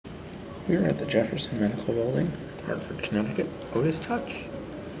We're at the Jefferson Medical Building, Hartford, Connecticut. Otis Tuch.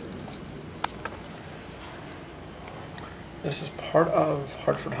 This is part of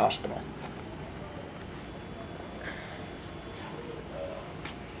Hartford Hospital.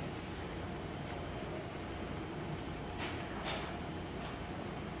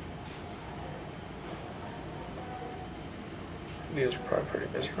 These are probably pretty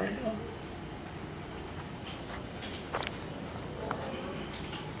busy right now.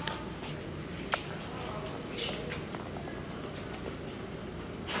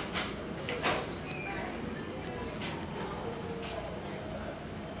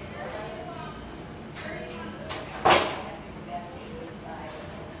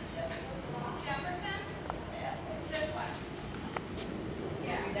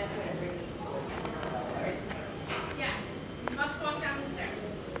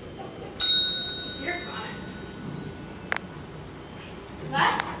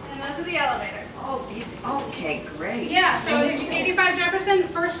 Left, and those are the elevators. Oh, these, okay, great. Yeah, so 85 Jefferson,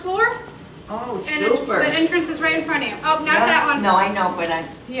 first floor. Oh, And super. the entrance is right in front of you. Oh, not Yeah, that one. No, I know, but I'm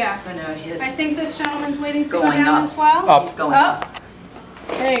Yeah. gonna hit. I think this gentleman's waiting to go Going down up. as well. Up. It's going up.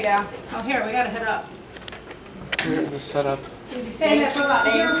 There you go. Oh, here, we gotta hit up. Here's the setup. You'll be staying there for about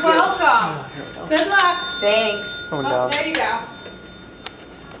Thank You're you. welcome. Here we go. Good luck. Thanks. Going Oh, down. there you go.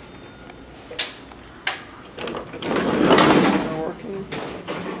 Working.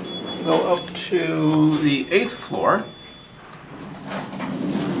 Go up to the 8th floor.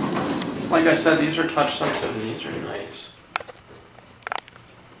 Like I said, these are touch sensitive and these are nice.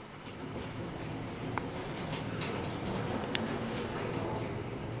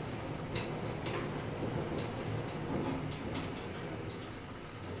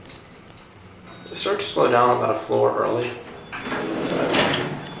 They start to slow down about a floor early.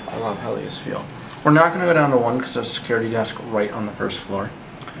 I love how these feel. We're not going to go down to 1 because there's a security desk right on the first floor.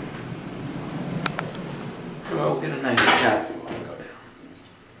 We'll get a nice cab if you want to go down.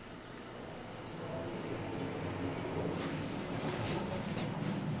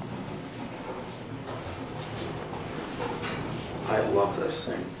 I love this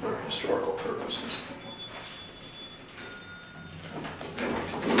thing for historical purposes.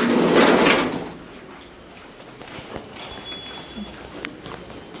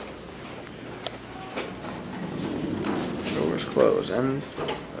 Doors close and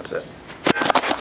that's it.